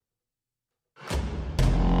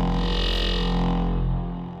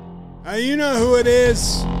You know who it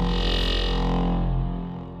is.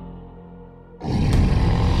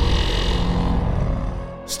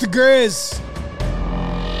 It's the Grizz.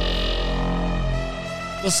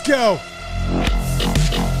 Let's go.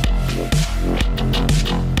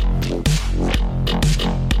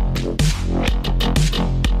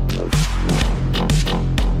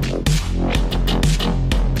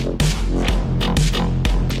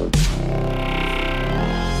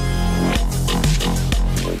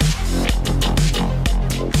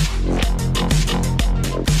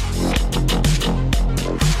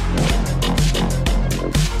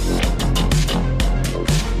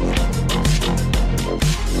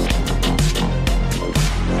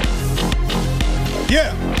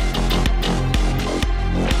 Yeah.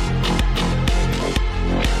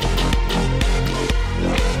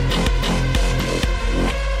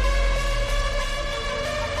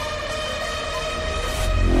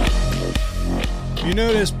 You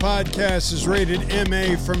know this podcast is rated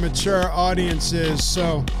MA for mature audiences,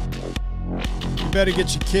 so you better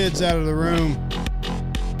get your kids out of the room.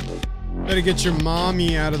 Better get your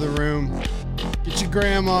mommy out of the room. Get your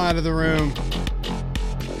grandma out of the room.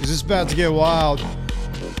 Because it's about to get wild.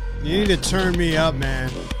 You need to turn me up,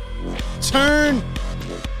 man. Turn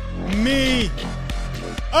me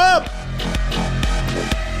up!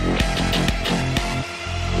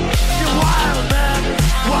 You're wild, man.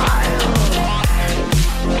 Wild.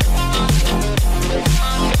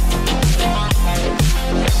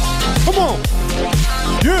 Come on!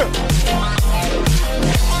 Yeah!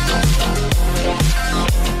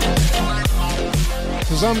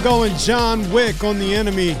 Because I'm going John Wick on the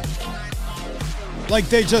enemy. Like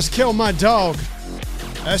they just killed my dog.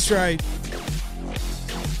 That's right.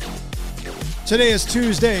 Today is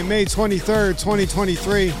Tuesday, May 23rd,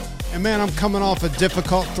 2023. And man, I'm coming off a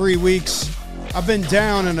difficult 3 weeks. I've been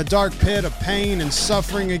down in a dark pit of pain and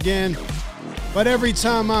suffering again. But every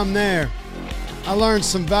time I'm there, I learn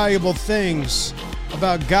some valuable things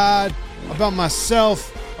about God, about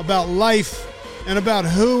myself, about life, and about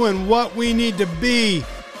who and what we need to be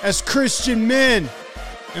as Christian men.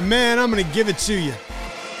 And man, I'm going to give it to you.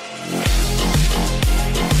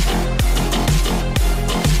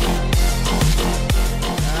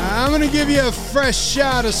 I'm going to give you a fresh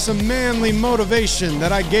shot of some manly motivation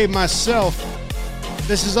that I gave myself.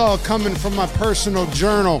 This is all coming from my personal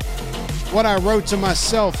journal. What I wrote to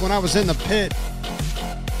myself when I was in the pit.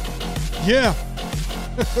 Yeah.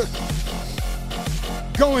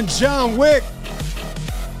 Going John Wick.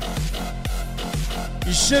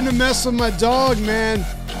 You shouldn't have messed with my dog, man.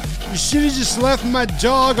 You should have just left my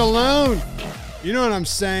dog alone. You know what I'm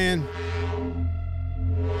saying?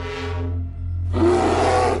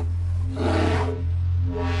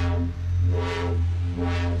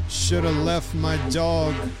 Should have left my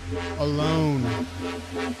dog alone.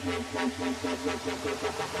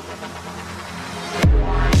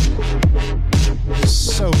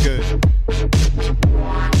 So good.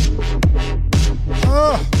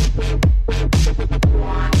 Oh.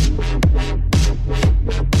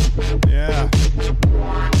 Yeah.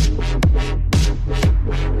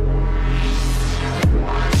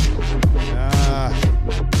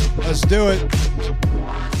 Let's do it.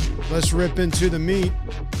 Let's rip into the meat.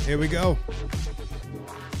 Here we go.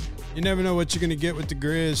 You never know what you're going to get with the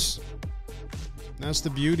Grizz. That's the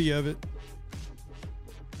beauty of it.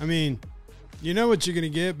 I mean, you know what you're going to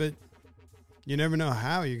get, but you never know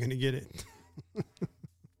how you're going to get it.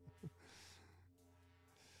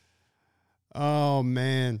 Oh,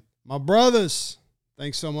 man. My brothers,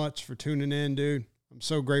 thanks so much for tuning in, dude. I'm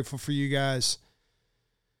so grateful for you guys.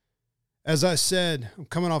 As I said, I'm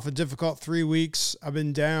coming off a difficult 3 weeks. I've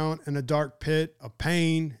been down in a dark pit of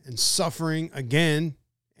pain and suffering again.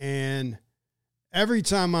 And every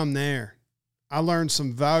time I'm there, I learn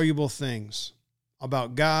some valuable things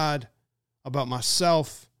about God, about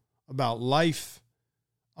myself, about life,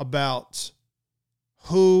 about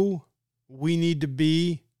who we need to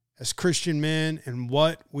be as Christian men and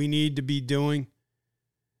what we need to be doing.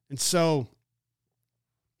 And so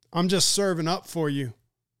I'm just serving up for you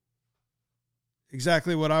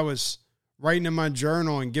exactly what I was writing in my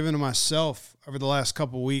journal and giving to myself over the last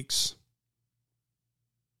couple weeks.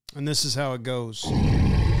 And this is how it goes.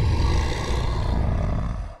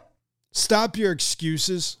 Stop your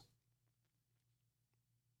excuses.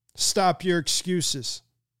 Stop your excuses.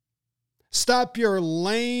 Stop your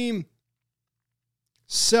lame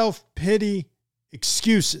self-pity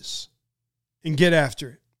excuses and get after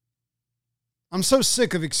it. I'm so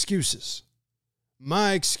sick of excuses.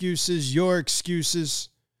 My excuses, your excuses.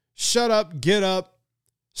 Shut up, get up,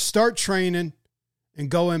 start training, and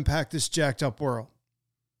go impact this jacked up world.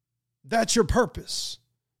 That's your purpose.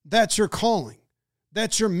 That's your calling.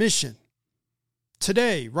 That's your mission.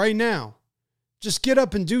 Today, right now, just get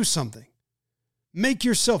up and do something. Make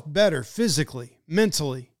yourself better physically,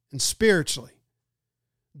 mentally, and spiritually.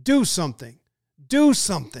 Do something. Do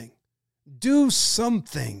something. Do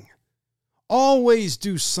something. Always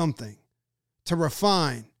do something to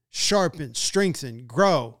refine, sharpen, strengthen,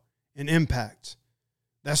 grow, and impact.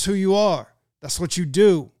 That's who you are. That's what you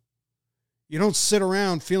do. You don't sit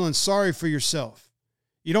around feeling sorry for yourself.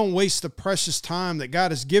 You don't waste the precious time that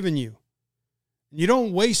God has given you. You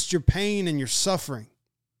don't waste your pain and your suffering.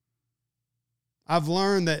 I've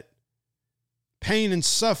learned that pain and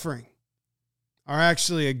suffering are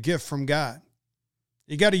actually a gift from God.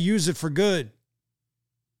 You got to use it for good.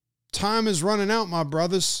 Time is running out, my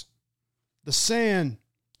brothers. The sand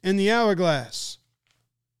in the hourglass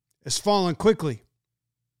is falling quickly.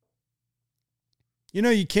 You know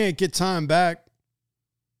you can't get time back.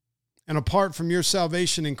 And apart from your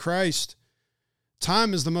salvation in Christ,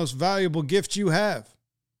 time is the most valuable gift you have.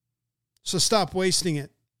 So stop wasting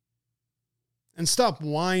it. And stop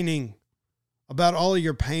whining about all of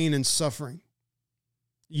your pain and suffering.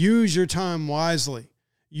 Use your time wisely.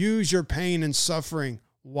 Use your pain and suffering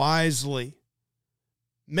wisely.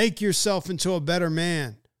 Make yourself into a better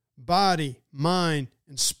man, body, mind,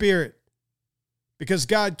 and spirit. Because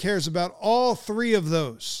God cares about all three of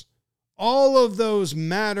those. All of those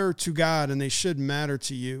matter to God, and they should matter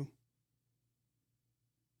to you.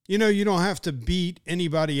 You know, you don't have to beat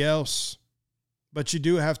anybody else, but you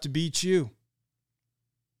do have to beat you.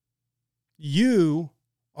 You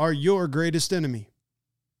are your greatest enemy.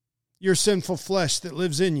 Your sinful flesh that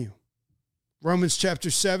lives in you. Romans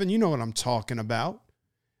chapter 7, you know what I'm talking about.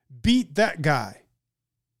 Beat that guy.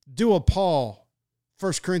 Do a Paul,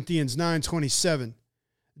 1 Corinthians 9:27.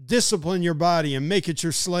 Discipline your body and make it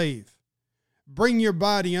your slave. Bring your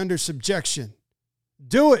body under subjection.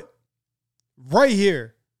 Do it right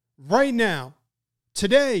here, right now,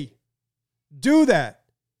 today. Do that.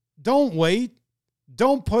 Don't wait.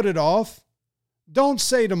 Don't put it off. Don't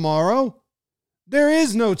say tomorrow. There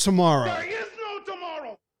is no tomorrow. There is no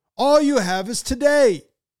tomorrow. All you have is today,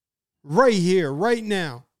 right here, right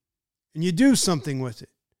now. And you do something with it.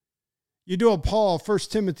 You do a Paul,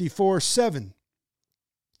 1 Timothy 4:7.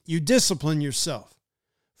 You discipline yourself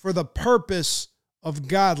for the purpose of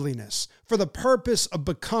godliness, for the purpose of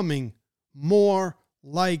becoming more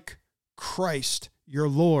like Christ, your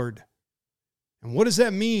Lord. And what does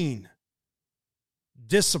that mean?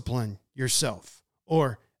 Discipline yourself,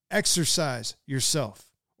 or exercise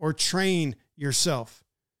yourself, or train yourself.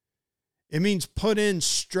 It means put in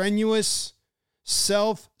strenuous,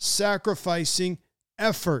 self-sacrificing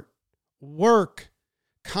effort, work,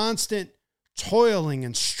 constant toiling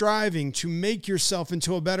and striving to make yourself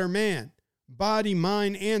into a better man, body,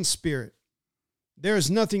 mind, and spirit. There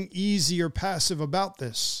is nothing easy or passive about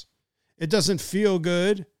this. It doesn't feel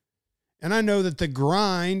good. And I know that the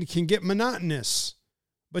grind can get monotonous,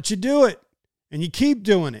 but you do it and you keep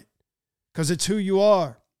doing it because it's who you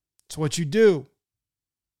are. It's what you do.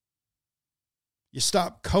 You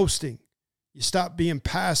stop coasting. You stop being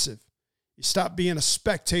passive. You stop being a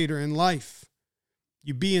spectator in life.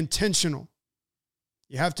 You be intentional.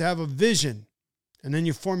 You have to have a vision, and then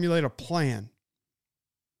you formulate a plan,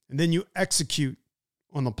 and then you execute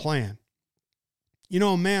on the plan. You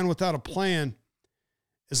know, a man without a plan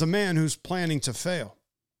is a man who's planning to fail.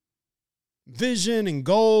 Vision and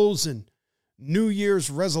goals and New Year's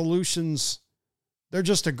resolutions, they're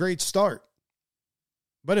just a great start.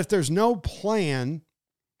 But if there's no plan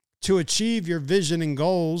to achieve your vision and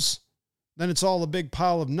goals, then it's all a big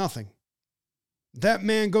pile of nothing. That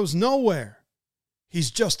man goes nowhere. He's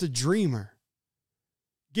just a dreamer.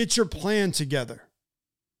 Get your plan together.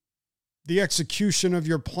 The execution of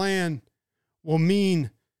your plan will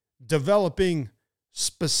mean developing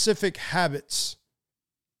specific habits.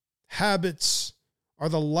 Habits are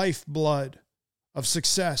the lifeblood of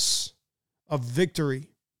success, of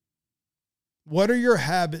victory. What are your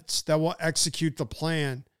habits that will execute the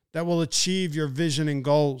plan, that will achieve your vision and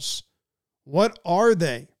goals? What are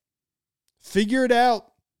they? Figure it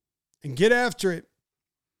out and get after it.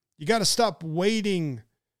 You got to stop waiting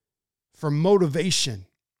for motivation.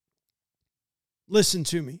 Listen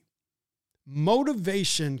to me.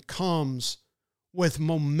 Motivation comes with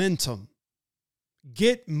momentum.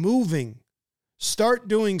 Get moving. Start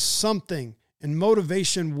doing something, and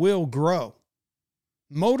motivation will grow.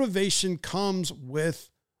 Motivation comes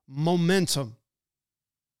with momentum.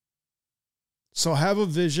 So have a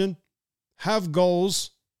vision, have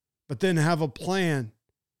goals, but then have a plan.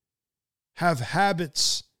 Have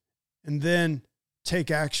habits, and then take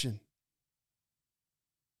action.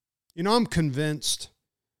 You know, I'm convinced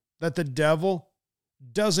that the devil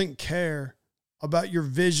doesn't care about your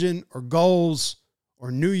vision or goals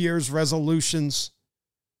or New Year's resolutions.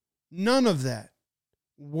 None of that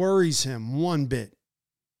worries him one bit.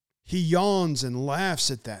 He yawns and laughs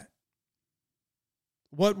at that.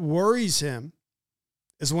 What worries him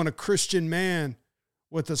is when a Christian man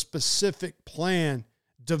with a specific plan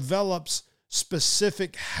develops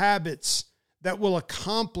specific habits that will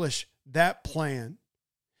accomplish that plan.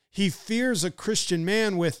 He fears a Christian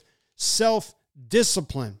man with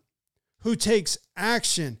self-discipline who takes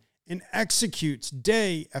action and executes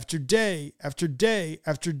day after day after day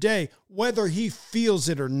after day, whether he feels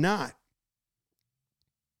it or not.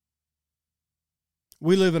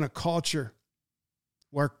 We live in a culture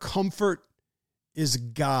where comfort is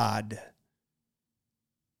God.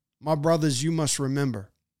 My brothers, you must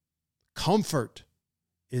remember, comfort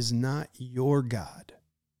is not your God.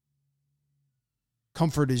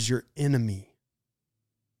 Comfort is your enemy.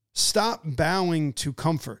 Stop bowing to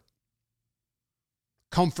comfort.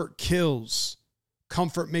 Comfort kills.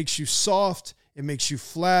 Comfort makes you soft. It makes you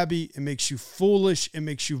flabby. It makes you foolish. It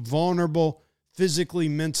makes you vulnerable physically,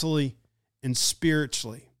 mentally, and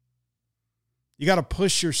spiritually. You got to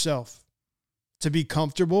push yourself to be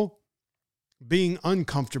comfortable being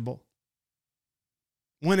uncomfortable.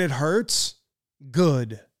 When it hurts,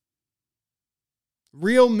 good.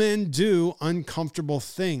 Real men do uncomfortable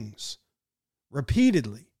things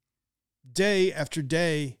repeatedly, day after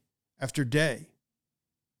day after day.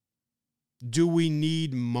 Do we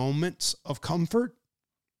need moments of comfort?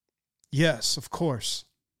 Yes, of course.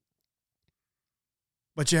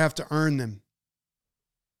 But you have to earn them.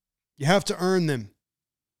 You have to earn them.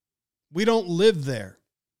 We don't live there.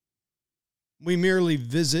 We merely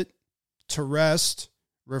visit to rest,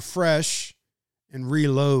 refresh, and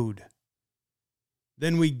reload.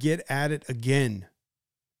 Then we get at it again.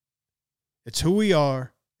 It's who we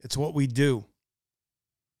are. It's what we do.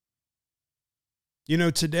 You know,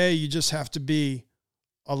 today you just have to be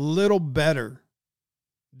a little better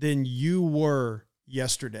than you were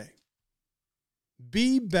yesterday.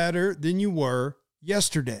 Be better than you were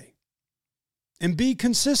yesterday. And be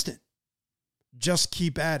consistent. Just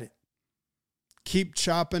keep at it. Keep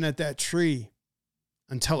chopping at that tree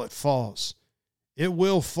until it falls. It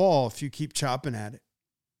will fall if you keep chopping at it.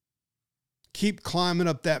 Keep climbing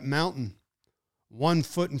up that mountain, one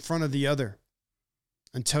foot in front of the other,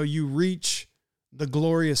 until you reach the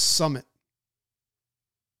glorious summit.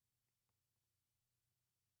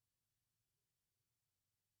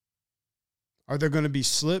 Are there going to be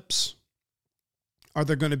slips? Are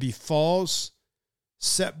there going to be falls,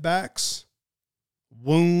 setbacks,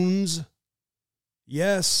 wounds?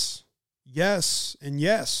 Yes, yes, and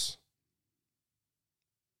yes.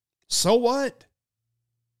 So what?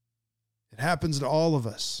 It happens to all of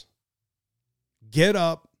us. Get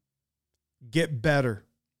up, get better,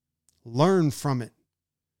 learn from it.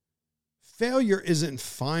 Failure isn't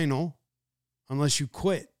final unless you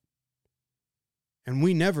quit. And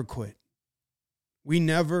we never quit. We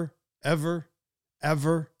never, ever,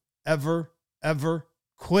 ever, ever, ever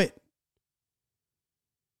quit.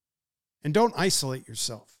 And don't isolate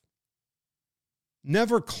yourself.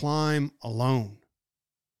 Never climb alone.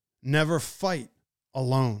 Never fight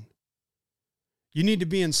alone. You need to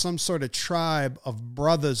be in some sort of tribe of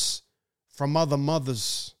brothers from other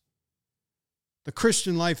mothers. The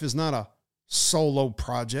Christian life is not a solo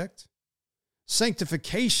project.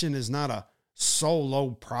 Sanctification is not a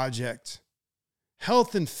solo project.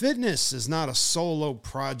 Health and fitness is not a solo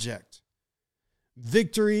project.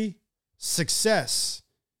 Victory, success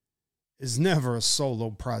is never a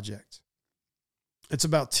solo project. It's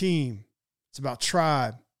about team. It's about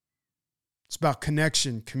tribe. It's about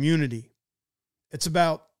connection, community. It's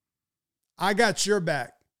about, I got your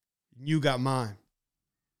back, you got mine.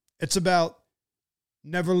 It's about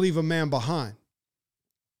never leave a man behind.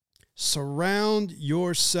 Surround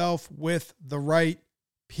yourself with the right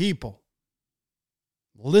people.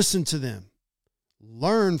 Listen to them.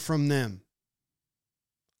 Learn from them.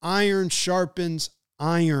 Iron sharpens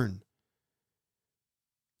iron.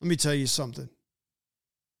 Let me tell you something.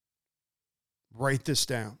 Write this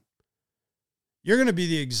down. You're going to be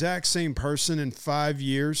the exact same person in 5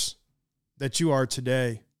 years that you are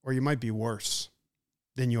today, or you might be worse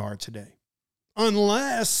than you are today.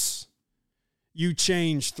 Unless you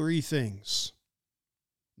change 3 things.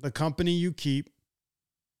 The company you keep,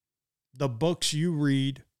 the books you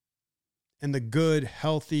read, and the good,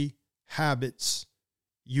 healthy habits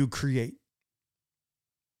you create.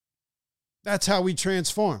 That's how we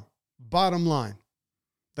transform. Bottom line.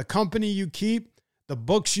 The company you keep, the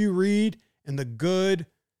books you read, and the good,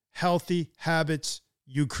 healthy habits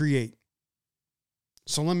you create.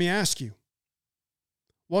 So let me ask you,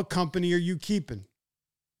 what company are you keeping?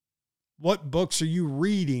 What books are you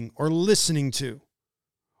reading or listening to?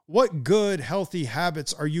 What good, healthy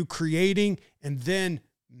habits are you creating and then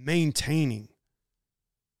maintaining?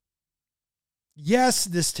 Yes,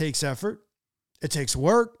 this takes effort. It takes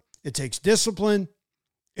work. It takes discipline.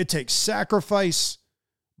 It takes sacrifice.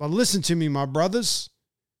 But listen to me, my brothers.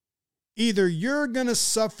 Either you're going to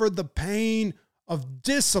suffer the pain of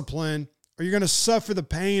discipline or you're going to suffer the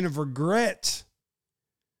pain of regret.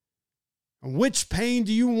 And which pain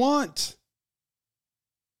do you want?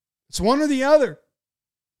 It's one or the other.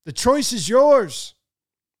 The choice is yours.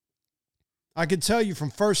 I can tell you from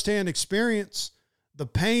firsthand experience, the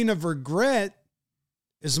pain of regret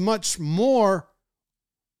is much more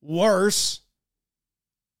worse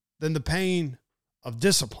than the pain of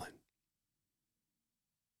discipline.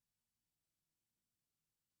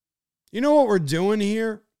 You know what we're doing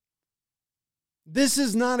here? This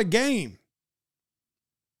is not a game.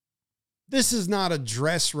 This is not a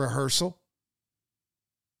dress rehearsal.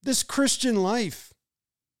 This Christian life,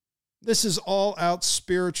 this is all out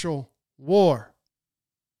spiritual war.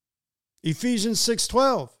 Ephesians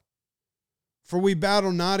 6:12. For we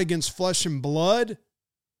battle not against flesh and blood,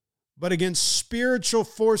 but against spiritual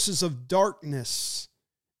forces of darkness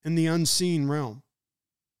in the unseen realm.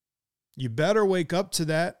 You better wake up to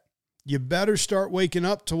that. You better start waking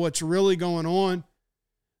up to what's really going on.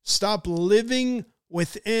 Stop living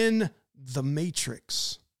within the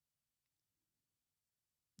matrix.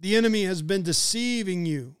 The enemy has been deceiving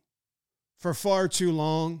you for far too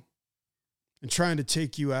long and trying to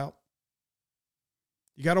take you out.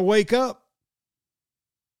 You got to wake up.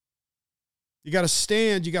 You got to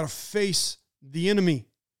stand. You got to face the enemy.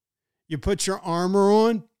 You put your armor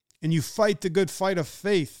on and you fight the good fight of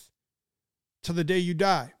faith till the day you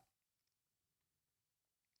die.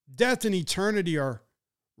 Death and eternity are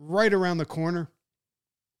right around the corner.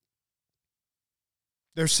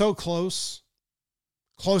 They're so close,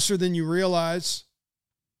 closer than you realize.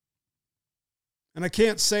 And I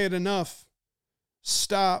can't say it enough.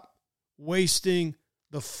 Stop wasting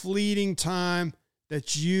the fleeting time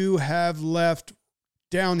that you have left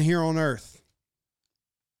down here on earth.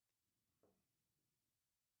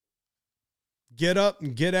 Get up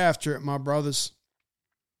and get after it, my brothers.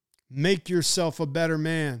 Make yourself a better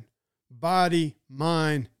man. Body,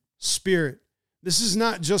 mind, spirit. This is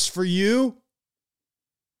not just for you.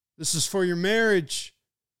 This is for your marriage,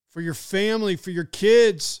 for your family, for your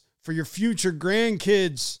kids, for your future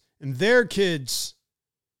grandkids and their kids.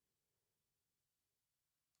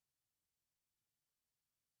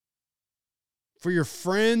 For your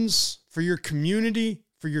friends, for your community,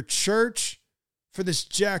 for your church, for this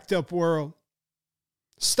jacked up world.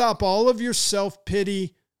 Stop all of your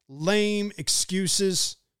self-pity, lame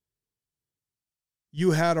excuses.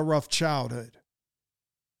 You had a rough childhood.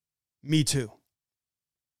 Me too.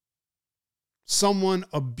 Someone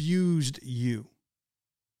abused you.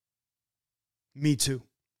 Me too.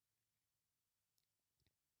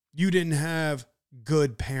 You didn't have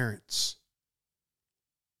good parents.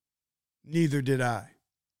 Neither did I.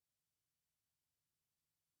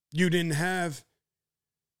 You didn't have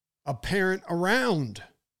a parent around.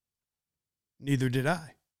 Neither did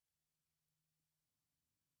I.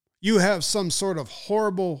 You have some sort of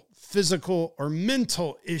horrible physical or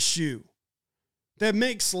mental issue that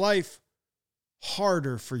makes life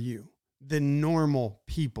harder for you than normal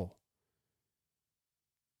people.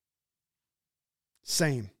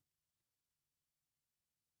 Same.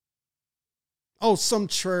 Oh, some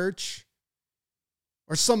church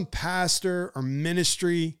or some pastor or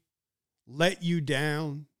ministry let you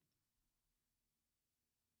down.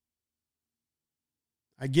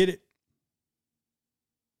 I get it.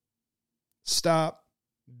 Stop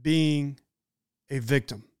being a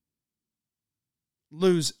victim.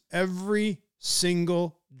 Lose every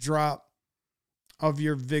single drop of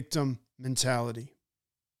your victim mentality.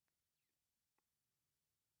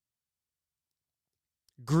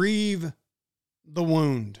 Grieve the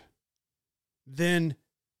wound, then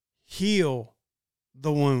heal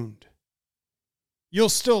the wound. You'll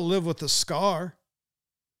still live with the scar.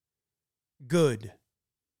 Good.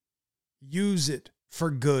 Use it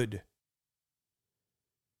for good.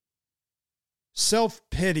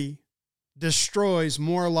 Self-pity destroys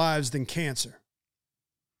more lives than cancer.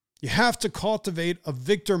 You have to cultivate a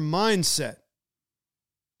victor mindset.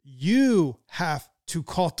 You have to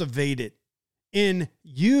cultivate it in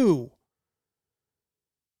you.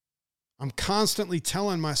 I'm constantly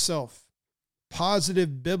telling myself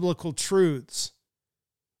positive biblical truths.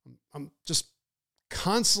 I'm just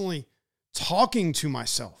constantly talking to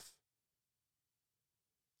myself.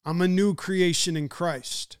 I'm a new creation in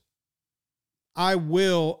Christ. I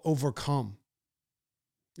will overcome.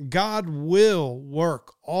 God will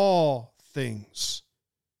work all things,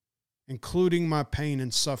 including my pain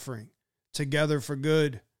and suffering, together for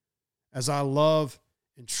good as I love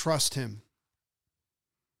and trust him.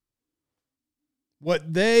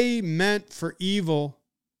 What they meant for evil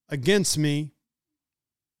against me,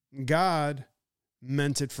 God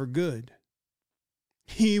meant it for good.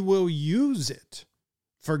 He will use it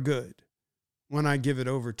for good when I give it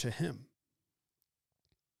over to him.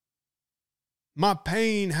 My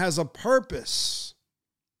pain has a purpose.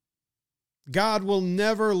 God will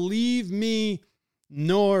never leave me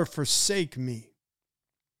nor forsake me.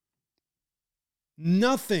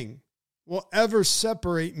 Nothing will ever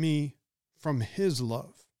separate me from his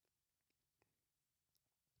love.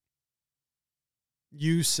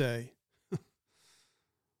 You say,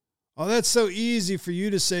 oh, that's so easy for you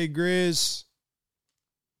to say, Grizz.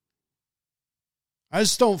 I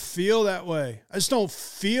just don't feel that way. I just don't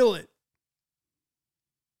feel it.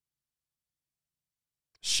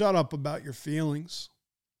 Shut up about your feelings.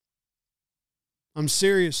 I'm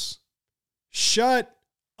serious. Shut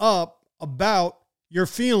up about your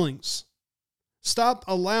feelings. Stop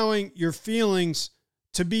allowing your feelings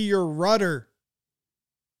to be your rudder,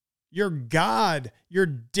 your God, your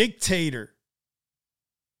dictator.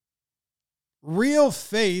 Real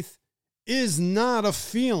faith is not a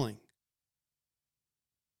feeling.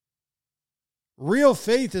 Real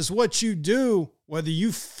faith is what you do whether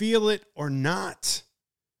you feel it or not.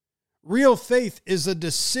 Real faith is a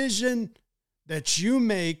decision that you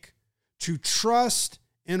make to trust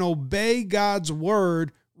and obey God's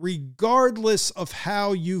word regardless of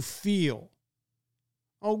how you feel.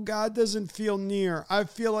 Oh, God doesn't feel near. I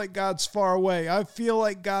feel like God's far away. I feel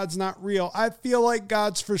like God's not real. I feel like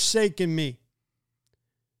God's forsaken me.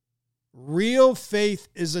 Real faith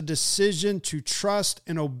is a decision to trust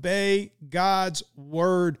and obey God's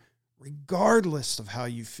word regardless of how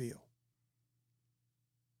you feel.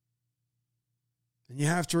 And you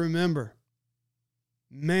have to remember,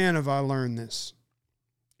 man, have I learned this.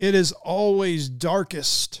 It is always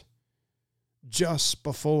darkest just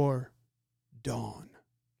before dawn.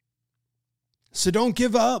 So don't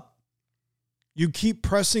give up. You keep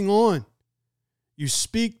pressing on. You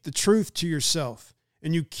speak the truth to yourself,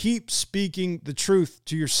 and you keep speaking the truth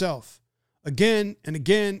to yourself again and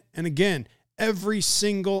again and again, every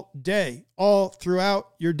single day, all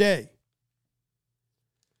throughout your day.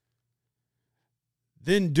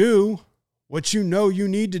 Then do what you know you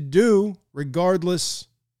need to do regardless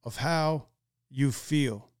of how you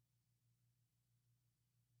feel.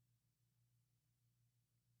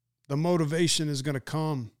 The motivation is going to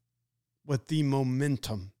come with the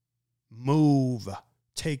momentum. Move.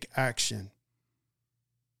 Take action.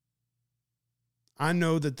 I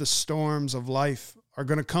know that the storms of life are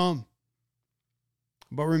going to come.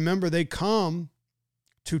 But remember, they come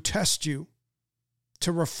to test you,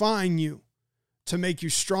 to refine you, to make you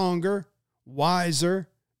stronger, wiser,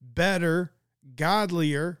 better,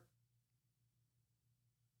 godlier.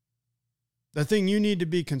 The thing you need to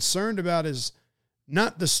be concerned about is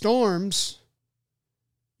not the storms.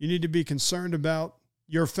 You need to be concerned about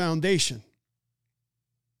your foundation.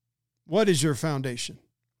 What is your foundation?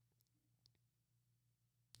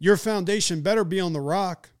 Your foundation better be on the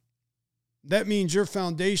rock. That means your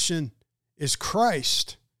foundation is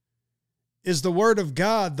Christ, is the Word of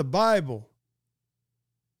God, the Bible.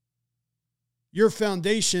 Your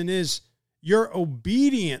foundation is your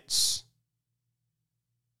obedience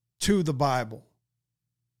to the Bible.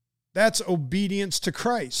 That's obedience to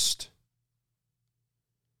Christ.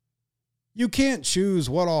 You can't choose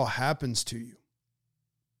what all happens to you.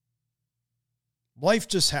 Life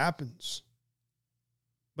just happens.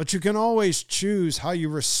 But you can always choose how you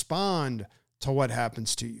respond to what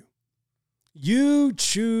happens to you. You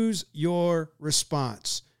choose your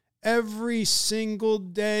response. Every single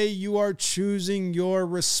day you are choosing your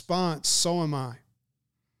response. So am I.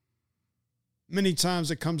 Many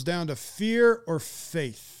times it comes down to fear or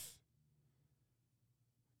faith.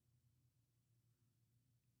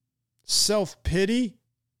 Self-pity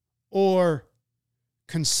or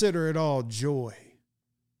consider it all joy.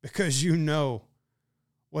 Because you know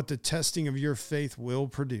what the testing of your faith will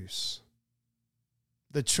produce.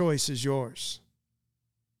 The choice is yours.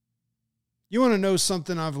 You want to know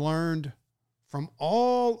something I've learned from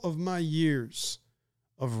all of my years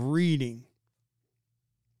of reading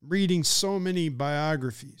so many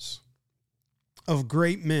biographies of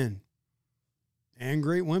great men and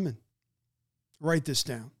great women. Write this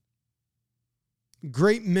down.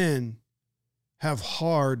 Great men have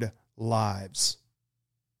hard lives.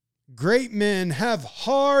 Great men have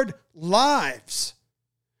hard lives.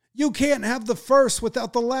 You can't have the first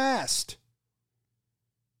without the last.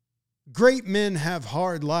 Great men have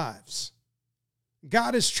hard lives.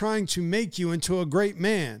 God is trying to make you into a great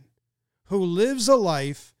man who lives a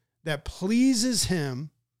life that pleases him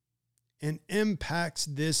and impacts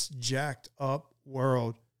this jacked up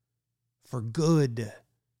world for good.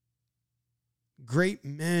 Great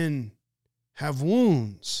men have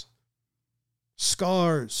wounds,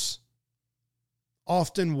 scars,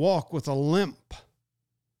 often walk with a limp,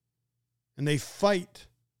 and they fight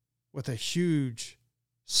with a huge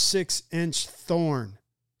 6-inch thorn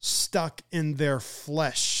stuck in their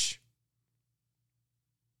flesh.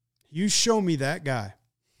 You show me that guy,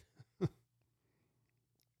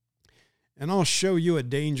 and I'll show you a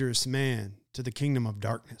dangerous man to the kingdom of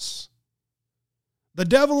darkness. The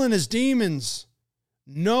devil and his demons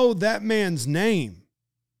know that man's name.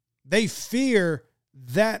 They fear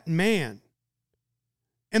that man.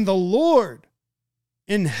 And the Lord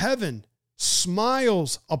in heaven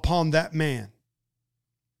smiles upon that man.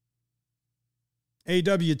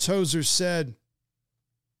 A.W. Tozer said,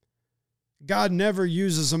 God never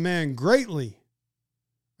uses a man greatly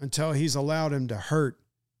until he's allowed him to hurt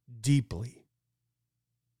deeply.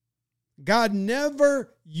 God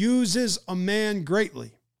never uses a man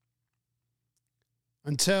greatly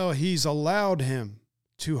until he's allowed him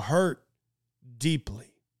to hurt deeply.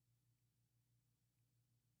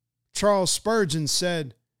 Charles Spurgeon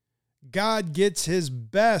said, God gets his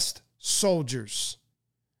best soldiers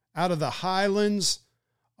out of the highlands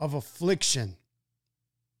of affliction.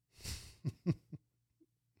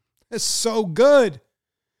 It's so good.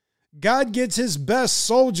 God gets his best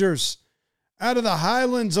soldiers out of the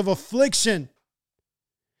highlands of affliction.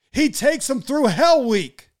 He takes them through hell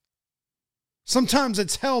week. Sometimes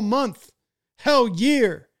it's hell month, hell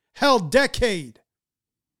year, hell decade.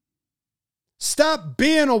 Stop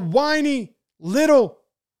being a whiny little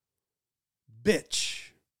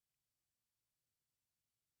bitch.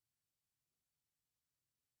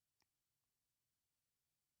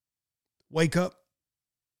 Wake up.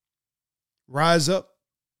 Rise up.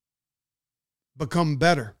 Become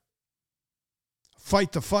better.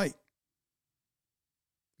 Fight the fight.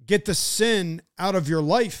 Get the sin out of your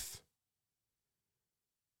life.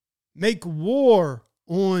 Make war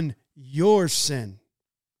on your sin.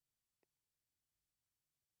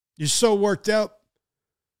 You're so worked out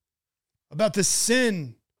about the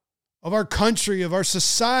sin of our country, of our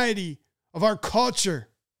society, of our culture.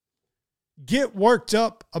 Get worked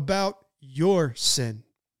up about your sin.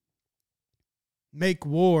 Make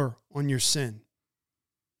war on your sin.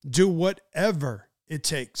 Do whatever it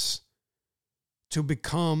takes to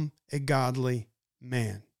become a godly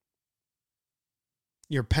man.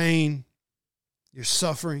 Your pain, your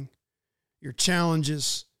suffering, your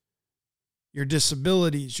challenges, your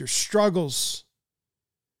disabilities, your struggles,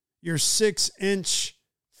 your 6-inch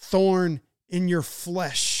thorn in your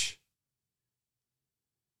flesh.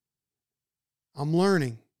 I'm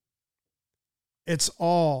learning. It's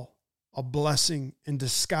all a blessing in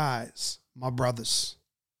disguise, my brothers.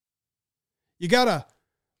 You got to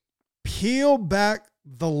peel back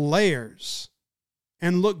the layers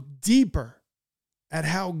and look deeper at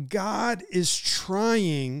how God is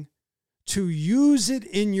trying to use it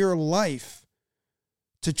in your life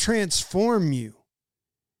to transform you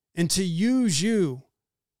and to use you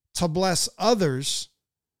to bless others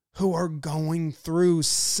who are going through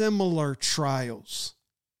similar trials.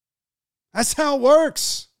 That's how it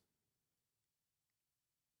works.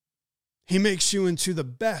 He makes you into the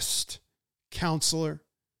best counselor,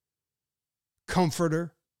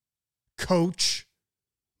 comforter, coach,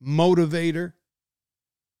 motivator,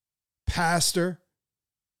 pastor,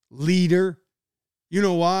 leader. You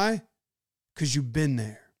know why? Because you've been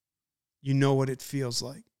there. You know what it feels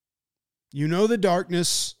like. You know the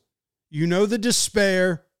darkness. You know the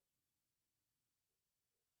despair.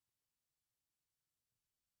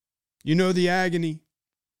 You know the agony.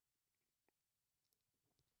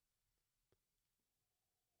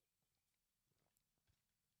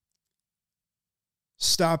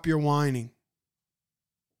 Stop your whining.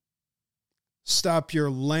 Stop your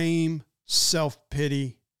lame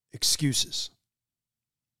self-pity excuses.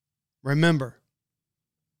 Remember,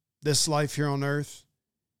 this life here on earth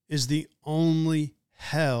is the only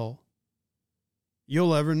hell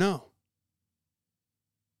you'll ever know.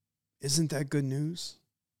 Isn't that good news?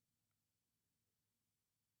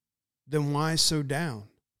 Then why so down,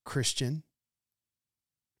 Christian?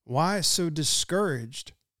 Why so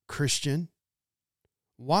discouraged, Christian?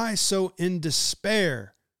 Why so in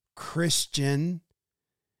despair, Christian?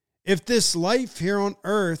 if this life here on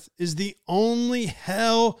earth is the only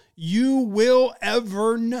hell you will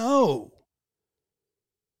ever know?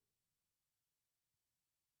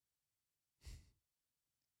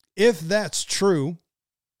 If that's true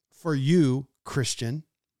for you, Christian,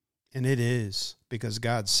 and it is because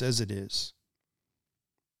God says it is,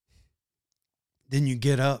 then you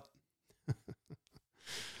get up.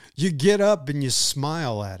 You get up and you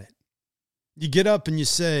smile at it. You get up and you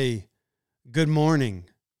say, good morning.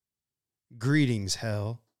 Greetings,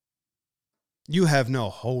 hell. You have no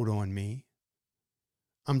hold on me.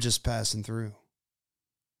 I'm just passing through.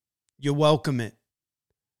 You welcome it.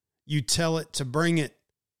 You tell it to bring it.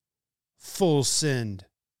 Full send.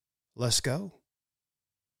 Let's go.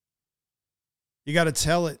 You got to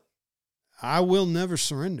tell it, I will never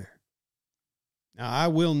surrender. I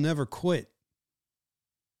will never quit.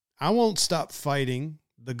 I won't stop fighting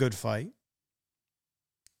the good fight.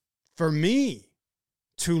 For me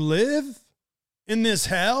to live in this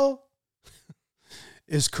hell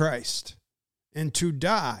is Christ, and to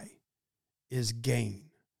die is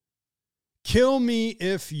gain. Kill me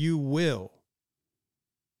if you will.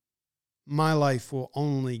 My life will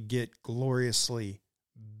only get gloriously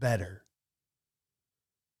better.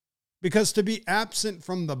 Because to be absent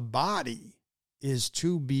from the body is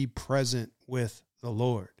to be present with the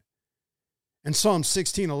Lord. And Psalm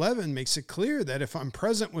 16:11 makes it clear that if I'm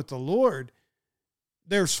present with the Lord,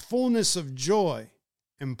 there's fullness of joy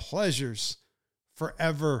and pleasures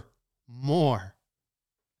forevermore.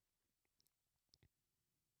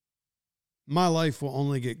 My life will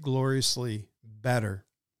only get gloriously better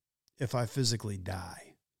if I physically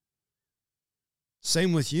die.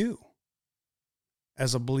 Same with you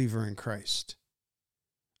as a believer in Christ.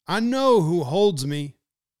 I know who holds me,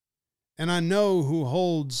 and I know who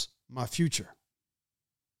holds my future.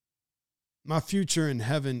 My future in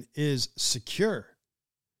heaven is secure.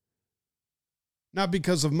 Not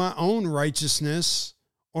because of my own righteousness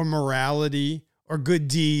or morality or good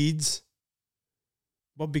deeds,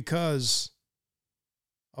 but because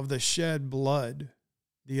of the shed blood,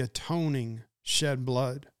 the atoning shed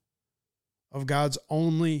blood of God's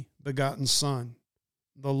only begotten Son,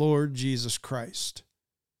 the Lord Jesus Christ,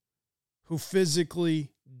 who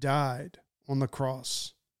physically died on the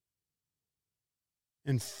cross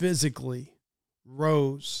and physically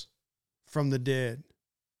rose from the dead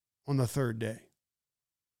on the third day.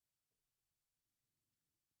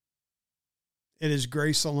 It is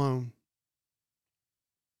grace alone,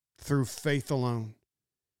 through faith alone,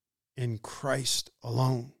 in Christ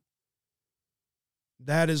alone.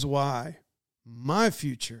 That is why my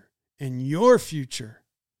future and your future,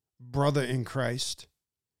 brother in Christ,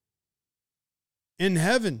 in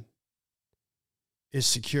heaven is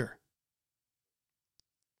secure.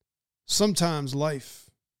 Sometimes life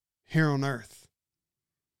here on earth,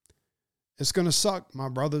 it's going to suck, my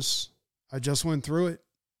brothers. I just went through it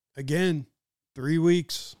again, 3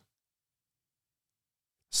 weeks.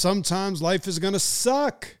 Sometimes life is going to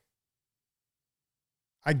suck.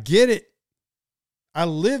 I get it. I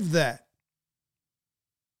live that.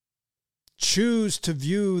 Choose to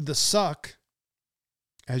view the suck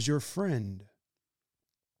as your friend.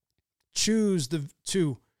 Choose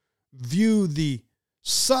to view the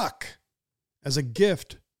suck as a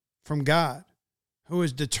gift from God, who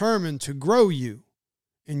is determined to grow you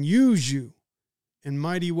and use you in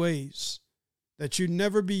mighty ways that you'd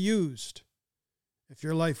never be used if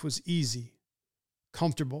your life was easy,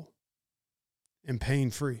 comfortable, and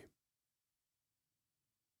pain-free.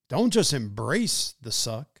 Don't just embrace the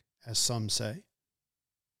suck, as some say.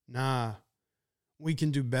 Nah, we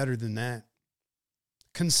can do better than that.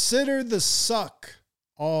 Consider the suck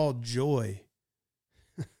all joy.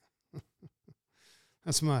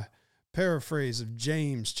 That's my paraphrase of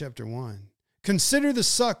James chapter 1. Consider the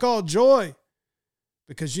suck all joy,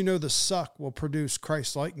 because you know the suck will produce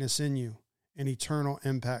Christ-likeness in you and eternal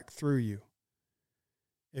impact through you.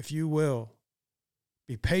 If you will,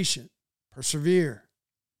 be patient, persevere,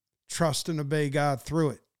 trust and obey God through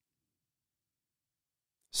it.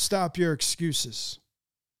 Stop your excuses.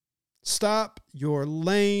 Stop your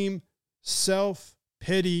lame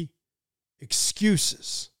self-pity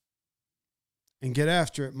excuses and get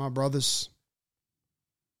after it, my brothers.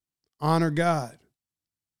 Honor God.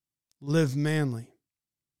 Live manly.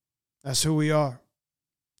 That's who we are.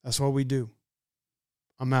 That's what we do.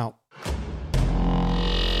 I'm out.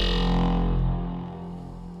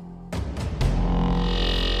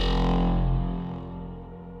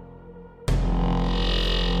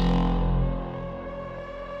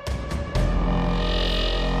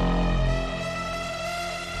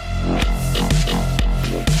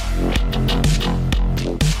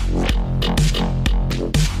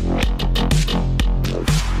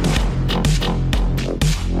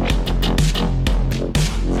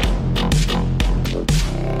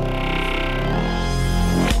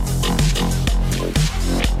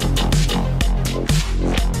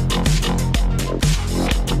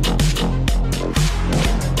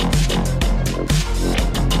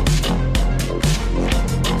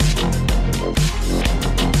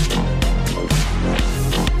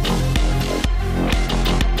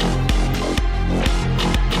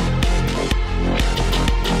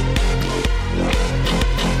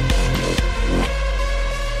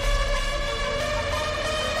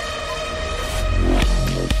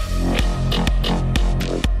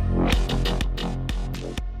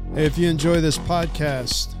 If you enjoy this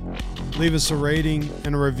podcast, leave us a rating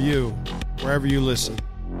and a review wherever you listen.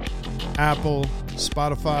 Apple,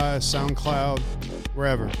 Spotify, SoundCloud,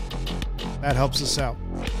 wherever. That helps us out.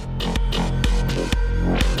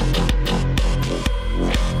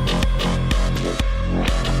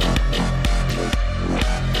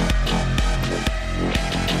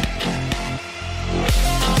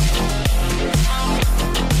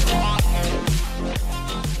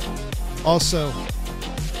 Also,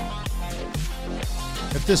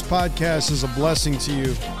 if this podcast is a blessing to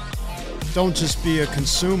you, don't just be a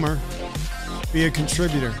consumer, be a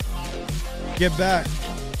contributor. Give back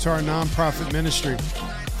to our nonprofit ministry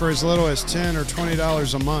for as little as $10 or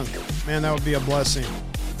 $20 a month. Man, that would be a blessing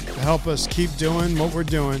to help us keep doing what we're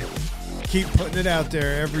doing, keep putting it out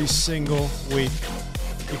there every single week.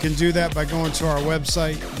 You can do that by going to our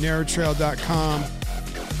website, narrowtrail.com.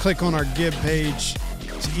 Click on our Give page.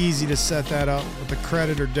 It's easy to set that up with a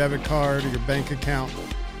credit or debit card or your bank account.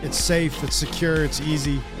 It's safe, it's secure, it's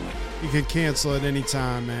easy. You can cancel at any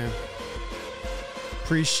time, man.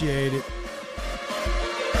 Appreciate it.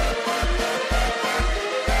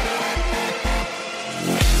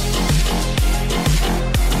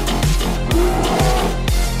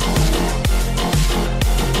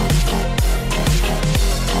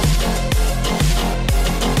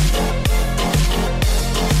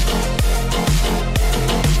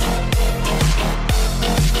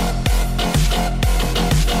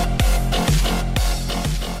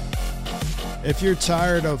 If you're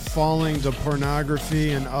tired of falling to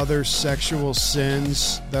pornography and other sexual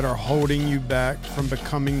sins that are holding you back from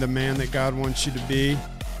becoming the man that God wants you to be,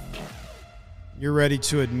 you're ready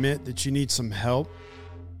to admit that you need some help,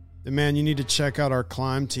 then man, you need to check out our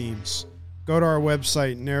climb teams. Go to our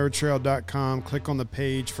website, narrowtrail.com, click on the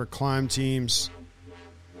page for climb teams.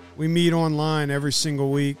 We meet online every single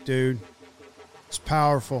week, dude. It's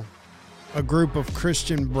powerful. A group of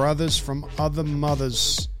Christian brothers from other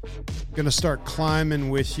mothers going to start climbing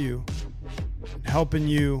with you, helping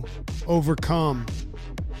you overcome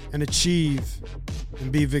and achieve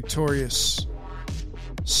and be victorious.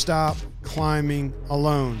 Stop climbing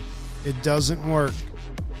alone. It doesn't work.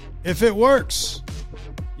 If it works,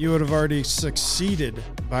 you would have already succeeded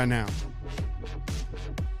by now.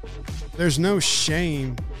 There's no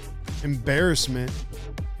shame, embarrassment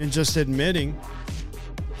in just admitting,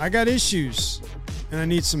 I got issues and I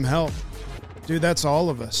need some help. Dude, that's all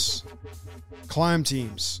of us. Climb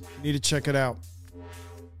teams. You need to check it out.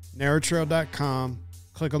 Narrowtrail.com.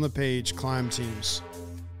 Click on the page, Climb Teams.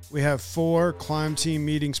 We have 4 climb team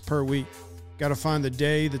meetings per week. Got to find the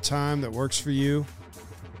day, the time that works for you.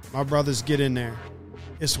 My brothers, get in there.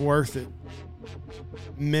 It's worth it.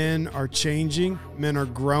 Men are changing. Men are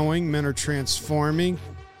growing. Men are transforming.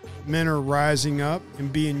 Men are rising up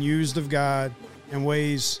and being used of God in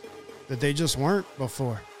ways that they just weren't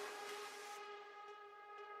before.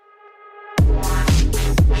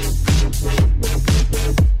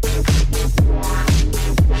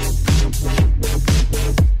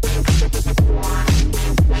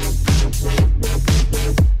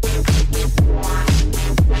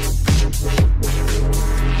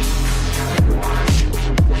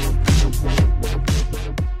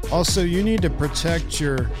 Also, you need to protect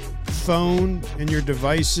your phone and your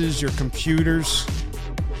devices, your computers.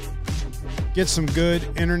 Get some good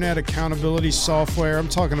internet accountability software. I'm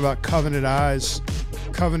talking about Covenant Eyes.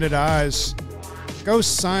 Covenant Eyes. Go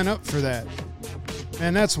sign up for that.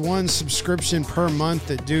 Man, that's one subscription per month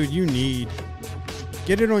that, dude, you need.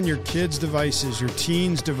 Get it on your kids' devices, your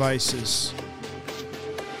teens' devices.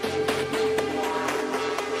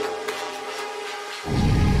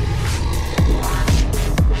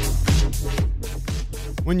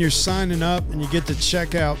 When you're signing up and you get to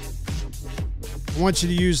checkout, I want you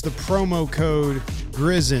to use the promo code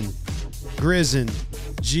GRIZZIN. GRIZZIN.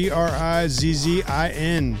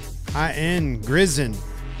 GRIZZIN. GRIZZIN.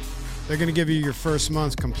 They're going to give you your first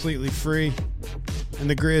month completely free. And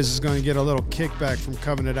the Grizz is going to get a little kickback from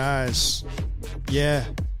Covenant Eyes. Yeah.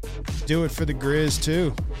 Do it for the Grizz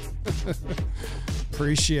too.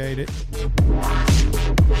 Appreciate it.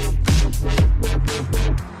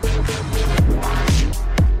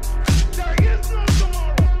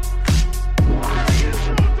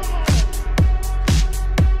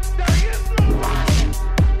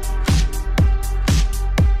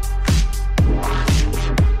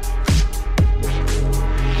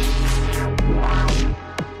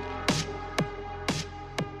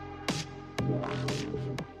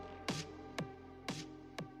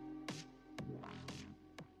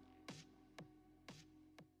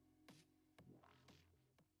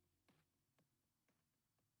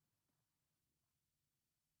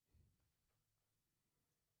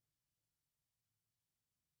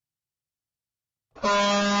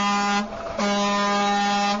 wild.